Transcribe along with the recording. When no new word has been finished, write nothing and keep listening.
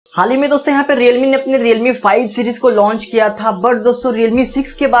हाल ही में दोस्तों यहाँ पे Realme ने अपने Realme 5 सीरीज को लॉन्च किया था, बट दोस्तों Realme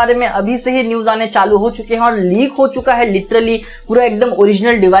 6 के बारे में अभी से ही न्यूज आने चालू हो चुके हैं और लीक हो चुका है। लिटरली पूरा एकदम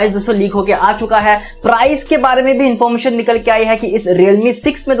ओरिजिनल डिवाइस दोस्तों लीक होके आ चुका है। प्राइस के बारे में भी इंफॉर्मेशन निकल के आई है कि इस Realme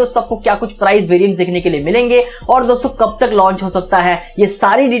 6 में दोस्तों आपको क्या कुछ प्राइस वेरिएंट्स देखने के लिए मिलेंगे और दोस्तों कब तक लॉन्च हो सकता है, ये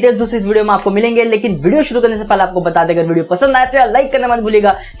सारी डिटेल्स दोस्तों इस वीडियो में आपको मिलेंगे। लेकिन वीडियो शुरू करने से पहले आपको बता दें, अगर वीडियो पसंद आए तो लाइक करना मत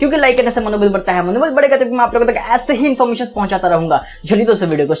भूलिएगा, क्योंकि लाइक करने से मनोबल बढ़ता है, मनोबल बढ़ेगा तो मैं आप लोगों तक ऐसे ही इंफॉर्मेशन पहुंचाता रहूंगा। चलिए दोस्तों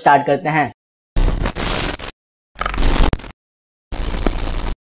वीडियो को स्टार्ट करते हैं।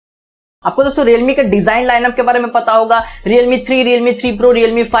 आपको दोस्तों Realme का डिजाइन लाइनअप के बारे में पता होगा। Realme 3, Realme 3 Pro,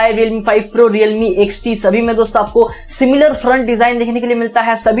 Realme 5, Realme 5 Pro, Realme XT सभी में दोस्तों आपको सिमिलर फ्रंट डिजाइन देखने के लिए मिलता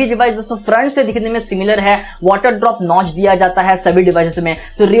है। सभी डिवाइस दोस्तों फ्रंट से दिखने में सिमिलर है। वाटर ड्रॉप नॉच दिया जाता है सभी डिवाइसेस में।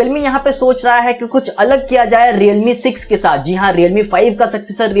 तो Realme यहाँ पे सोच रहा है कि कुछ अलग किया जाए Realme 6 के साथ। जी हाँ, Realme 5 का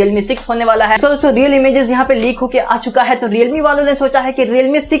सक्सेसर Realme 6 होने वाला है। इसका दोस्तों रियल इमेजेस यहाँ पे लीक होके आ चुका है। तो Realme वालों ने सोचा है कि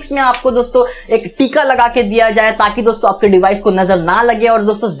Realme 6 में आपको दोस्तों एक टीका लगा के दिया जाए, ताकि दोस्तों आपके डिवाइस को नजर ना लगे और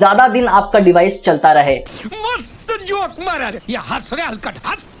दोस्तों ज्यादा दिन आपका डिवाइस चलता रहे। मस्त जोक मारा रे, ये हंस रहे हलकट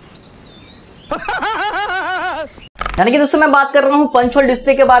हंस। यानी कि दोस्तों मैं बात कर रहा हूं पंच होल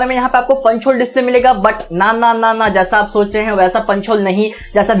डिस्प्ले के बारे में। यहाँ पे आपको पंच होल डिस्प्ले मिलेगा, बट ना ना ना ना जैसा आप सोच रहे हैं वैसा पंच होल नहीं।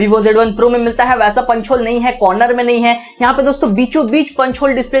 जैसा Vivo Z1 Pro में मिलता है वैसा पंच होल नहीं है, कॉर्नर में नहीं है। यहाँ पे दोस्तों बीचों बीच पंच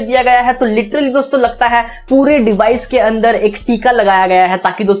होल डिस्प्ले दिया गया है। तो लिटरली दोस्तों लगता है पूरे डिवाइस के अंदर एक टीका लगाया गया है,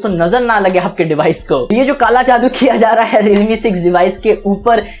 ताकि दोस्तों नजर ना लगे आपके डिवाइस को। ये जो काला जादू किया जा रहा है Realme 6 डिवाइस के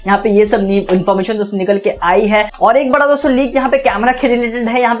ऊपर, यहाँ पे ये सब इंफॉर्मेशन दोस्तों निकल के आई है। और एक बड़ा दोस्तों लीक यहाँ पे कैमरा के रिलेटेड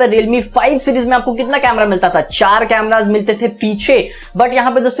है। यहाँ पे Realme 5 सीरीज में आपको कितना कैमरा मिलता था? 4 कैमरास मिलते थे पीछे, बट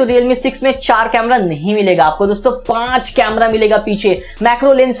यहाँ पे दोस्तों Realme 6 में 4 कैमरा नहीं मिलेगा आपको दोस्तों, 5 कैमरा मिलेगा पीछे।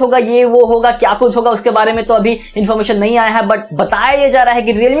 मैक्रो लेंस होगा, ये वो होगा, क्या कुछ होगा उसके बारे में तो अभी इंफॉर्मेशन नहीं आया है, बट बताया ये जा रहा है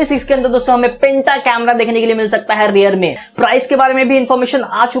कि Realme 6 के अंदर दोस्तों हमें पेंटा कैमरा देखने के लिए मिल सकता है रियर में। प्राइस के बारे में भी इंफॉर्मेशन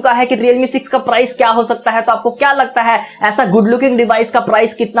आ चुका है कि Realme 6 का प्राइस क्या हो सकता है। तो आपको क्या लगता है ऐसा गुड लुकिंग डिवाइस का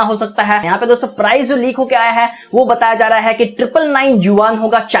प्राइस कितना हो सकता है? यहाँ पे दोस्तों प्राइस जो लीक होकर आया है वो बताया जा रहा है कि 999 युआन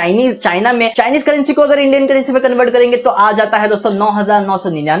होगा चाइना में। चाइनीज करेंसी को अगर इंडियन करेंसी में कन्वर्ट करेंगे तो आ जाता है दोस्तों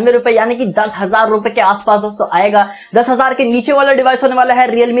 9,999 रुपए, यानी कि 10,000 रुपए के आसपास दोस्तों आएगा। 10,000 के नीचे वाला डिवाइस होने वाला है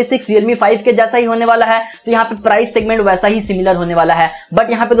Realme 6, Realme 5 के जैसा ही होने वाला है। तो यहाँ पे प्राइस सेगमेंट वैसा ही सिमिलर होने वाला है,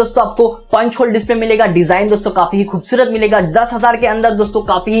 बट यहाँ पे दोस्तों आपको पंच होल डिस्प्ले मिलेगा। डिजाइन दोस्तों काफी ही खूबसूरत मिलेगा। 10,000 के अंदर दोस्तों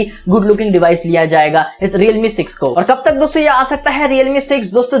काफी ही गुड लुकिंग डिवाइस लिया जाएगा इस Realme 6 को। और कब तक दोस्तों ये आ सकता है Realme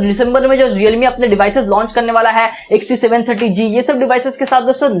 6? दोस्तों दिसंबर में जो Realme अपने डिवाइसेस लॉन्च करने वाला है XT730G, ये सब डिवाइसेस के साथ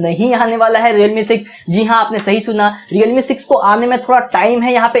दोस्तों नहीं आने वाला है Realme 6। जी हाँ, आपने सही सुना, Realme 6 को आने में थोड़ा टाइम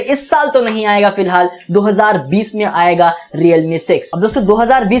है। यहाँ पे इस साल तो नहीं आएगा, फिलहाल 2020 में आएगा Realme 6। अब दोस्तों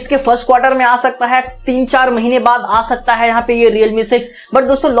 2020 के फर्स्ट क्वार्टर में आ सकता है, 3-4 महीने बाद आ सकता है यहाँ पे ये Realme 6। बट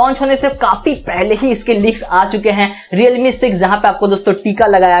दोस्तों लॉन्च होने से काफी पहले ही इसके लीक्स आ चुके हैं। Realme 6 जहां पे आपको दोस्तों टीका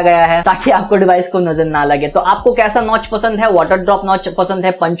लगाया गया है ताकि आपको डिवाइस को नजर ना लगे। तो आपको कैसा नॉच पसंद है? वाटर ड्रॉप नॉच पसंद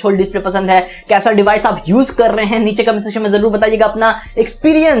है? पंच होल डिस्प्ले पसंद है? कैसा डिवाइस आप यूज कर रहे हैं? नीचे कमेंट सेक्शन में जरूर बताइएगा अपना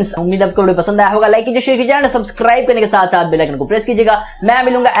एक्सपीरियंस। उम्मीद आपको वीडियो पसंद आया होगा। लाइक कीजिए, शेयर कीजिए, सब्सक्राइब करने के साथ साथ बेल आइकन को प्रेस कीजिएगा। मैं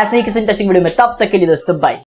मिलूंगा ऐसे ही किसी इंटरेस्टिंग वीडियो में, तब तक के लिए दोस्तों बाय।